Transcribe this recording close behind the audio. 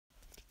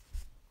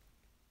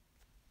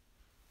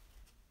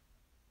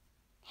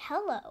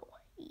hello,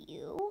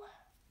 you.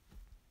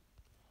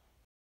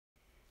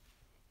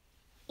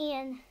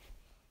 And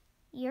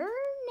your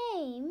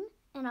name,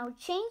 and I'll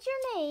change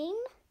your name.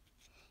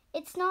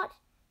 It's not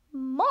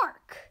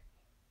Mark.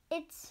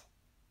 It's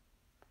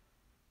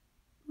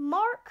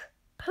Mark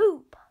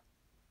Poop.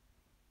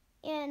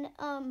 And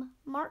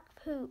Mark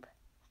Poop,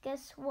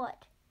 guess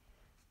what?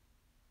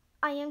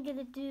 I am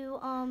gonna do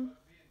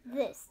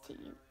this to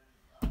you.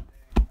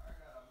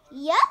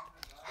 Yep.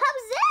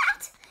 How's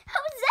that?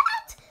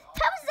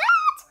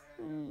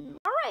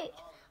 All right,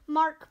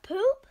 Mark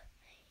Poop.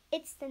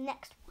 It's the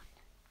next one.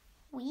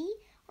 We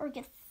are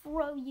gonna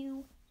throw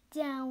you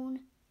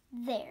down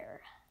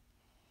there,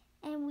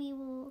 and we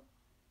will.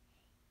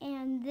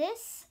 And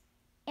this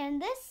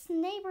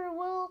neighbor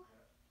will.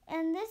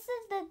 And this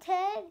is the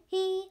Ted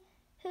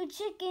who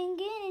chicken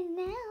getting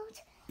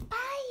out.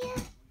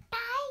 Bye.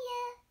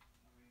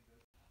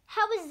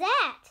 How was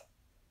that?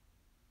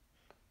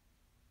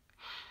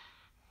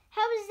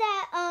 How was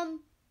that?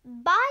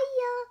 Bye.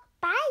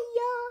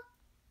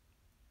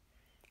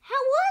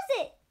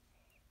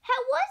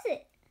 How was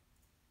it?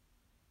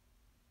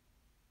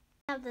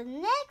 Now the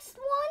next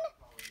one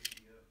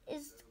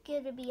is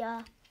gonna be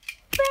a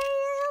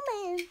bam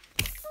and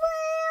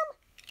slam,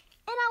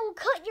 and I will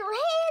cut your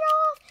head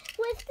off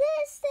with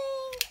this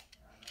thing,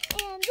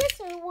 and this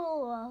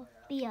will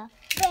be a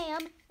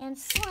bam and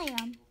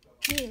slam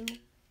you.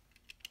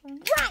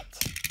 Right.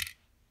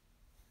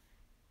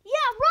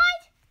 Yeah,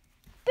 right.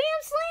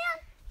 Bam slam.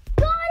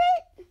 Got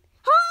it?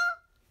 Huh?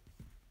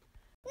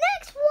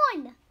 Next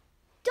one.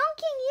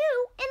 Dunking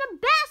you in a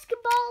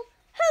basketball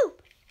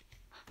hoop.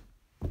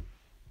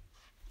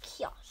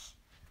 Gosh.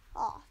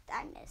 Oh,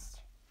 I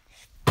missed.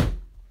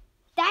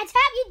 That's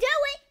how you do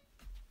it.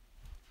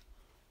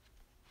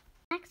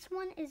 Next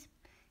one is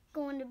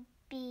going to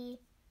be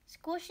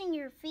squishing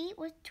your feet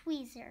with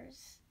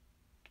tweezers.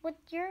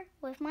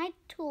 With my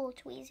tool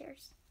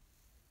tweezers.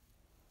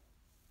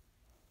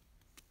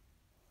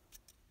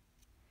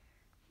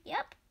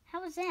 Yep,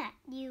 how was that,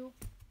 you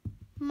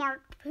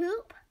Mark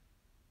Poop?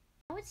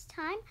 Now it's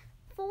time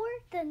for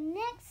the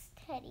next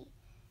teddy.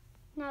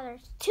 Now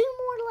there's 2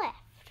 more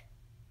left.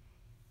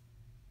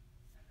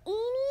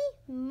 Eeny,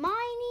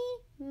 miny,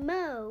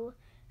 mo,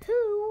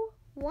 who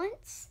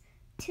wants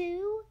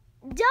to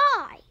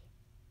die?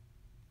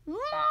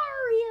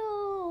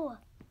 Mario!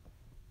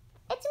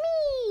 It's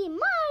me,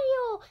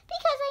 Mario,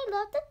 because I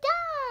love to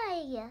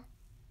die.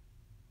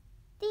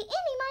 The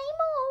eeny, miny,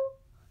 mo,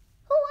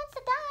 who wants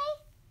to die?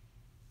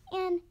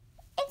 And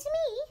it's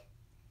me,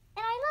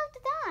 and I love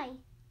to die.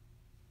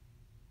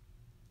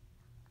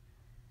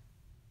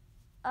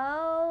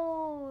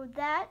 Oh,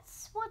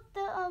 that's what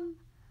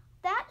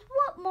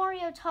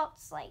Mario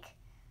talks like.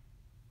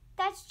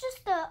 That's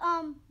just the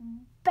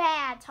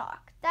bad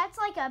talk. That's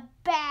like a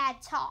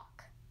bad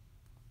talk.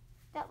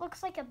 That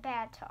looks like a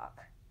bad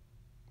talk.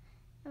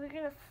 And we're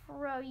gonna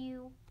throw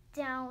you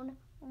down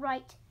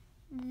right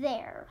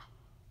there.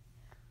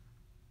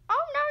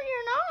 Oh no,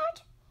 you're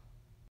not.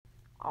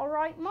 All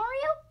right,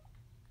 Mario,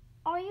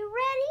 are you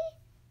ready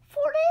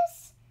for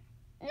this?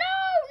 No,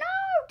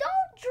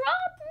 don't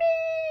drop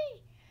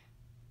me.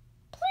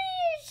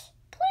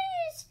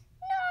 Please,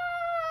 no.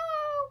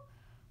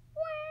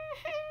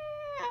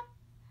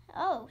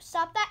 Oh,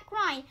 stop that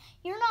crying.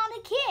 You're not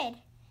a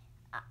kid.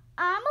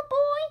 I'm a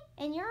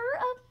boy and you're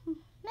a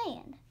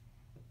man.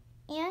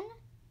 And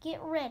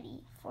get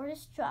ready for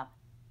this drop.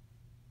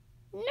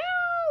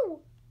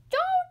 No,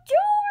 don't do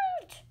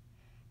it.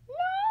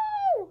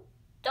 No,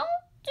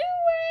 don't do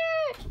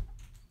it.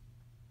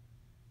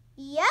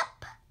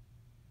 Yep,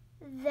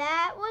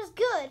 that was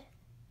good.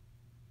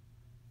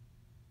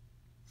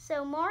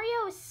 So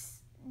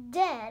Mario's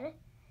dead.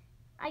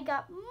 I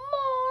got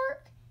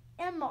Mark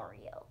and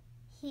Mario.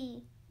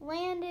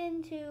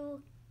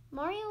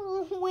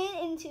 Mario went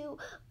into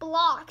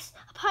blocks,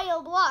 a pile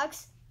of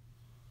blocks.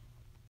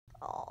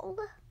 All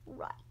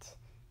right,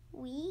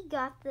 we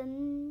got the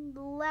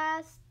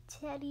last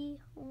teddy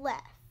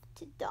left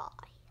to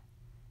die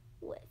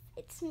with.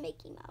 It's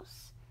Mickey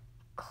Mouse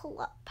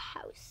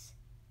Clubhouse.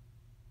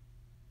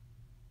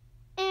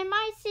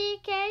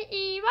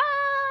 MICKEYMOUSE.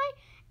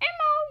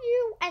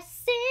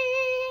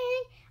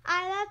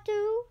 I love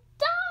to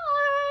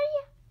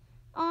die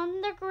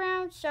on the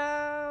ground.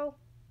 So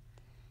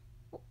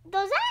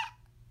does that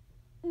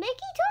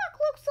Mickey talk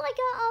looks like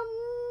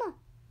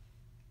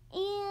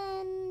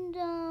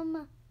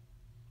and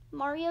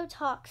Mario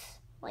talks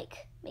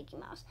like Mickey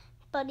Mouse,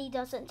 but he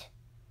doesn't.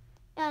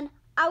 And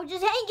I would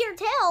just hang your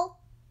tail.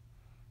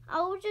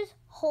 I would just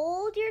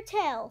hold your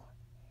tail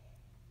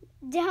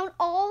down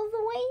all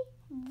the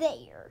way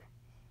there.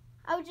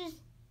 I would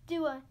just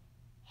do a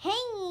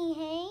hangy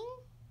hang,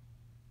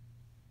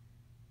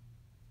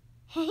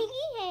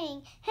 hangy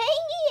hang,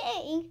 hangy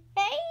hang,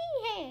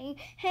 hangy hang,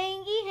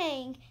 hangy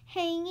hang,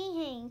 hangy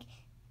hang.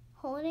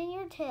 Holding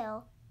your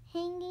tail,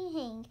 hangy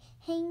hang,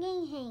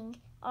 hanging hang.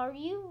 Are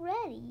you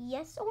ready?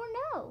 Yes or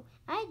no?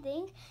 I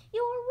think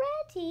you're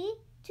ready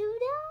to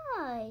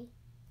die.